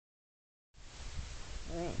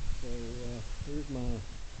Alright, so here's my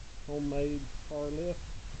homemade car lift.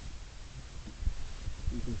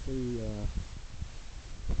 You can see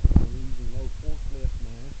I'm using no forklift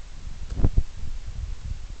mast,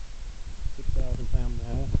 6,000 pound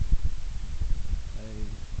mast, a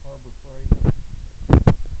Harbor Freight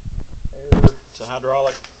air to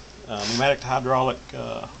hydraulic, pneumatic to hydraulic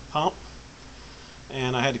pump,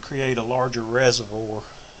 and I had to create a larger reservoir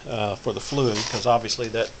for the fluid because obviously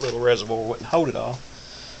that little reservoir wouldn't hold it all.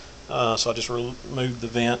 So I just removed the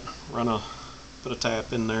vent, put a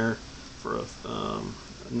tap in there for a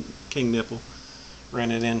king nipple, ran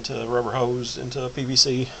it into a rubber hose into a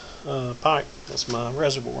PVC pipe. That's my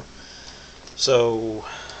reservoir. So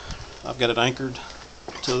I've got it anchored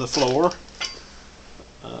to the floor.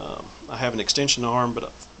 I have an extension arm,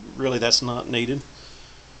 but really that's not needed.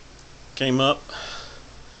 Came up,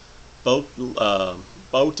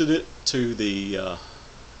 bolted it to the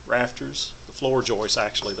rafters, the floor joist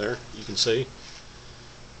actually there, you can see.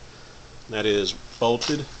 That is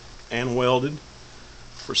bolted and welded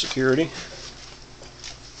for security.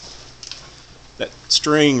 That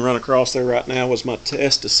string run across there right now was my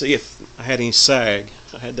test to see if I had any sag.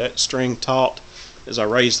 I had that string taut as I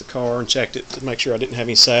raised the car and checked it to make sure I didn't have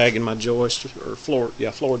any sag in my joist or floor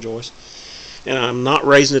joist. And I'm not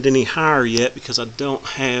raising it any higher yet because I don't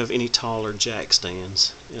have any taller jack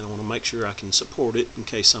stands, and I want to make sure I can support it in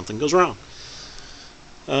case something goes wrong.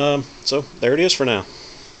 So there it is for now.